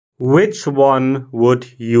Which one would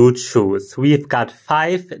you choose? We've got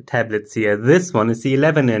 5 tablets here. This one is the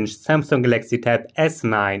 11-inch Samsung Galaxy Tab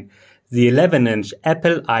S9, the 11-inch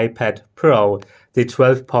Apple iPad Pro, the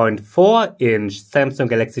 12.4-inch Samsung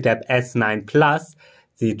Galaxy Tab S9 Plus,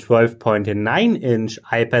 the 12.9-inch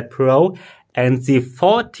iPad Pro, and the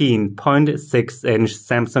 14.6-inch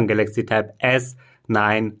Samsung Galaxy Tab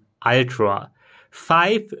S9 Ultra.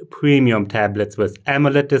 5 premium tablets with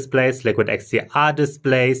AMOLED displays, liquid XDR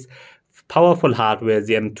displays, powerful hardware,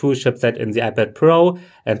 the M2 chipset in the iPad Pro,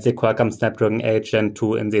 and the Qualcomm Snapdragon 8 Gen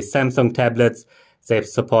 2 in the Samsung tablets. They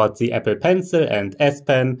support the Apple Pencil and S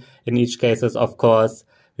Pen in each cases, of course.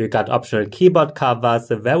 We got optional keyboard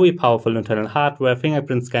covers, a very powerful internal hardware,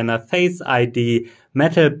 fingerprint scanner, Face ID,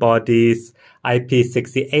 metal bodies,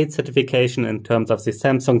 IP68 certification in terms of the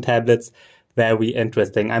Samsung tablets. Very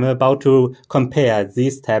interesting. I'm about to compare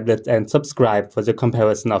these tablets and subscribe for the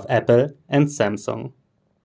comparison of Apple and Samsung.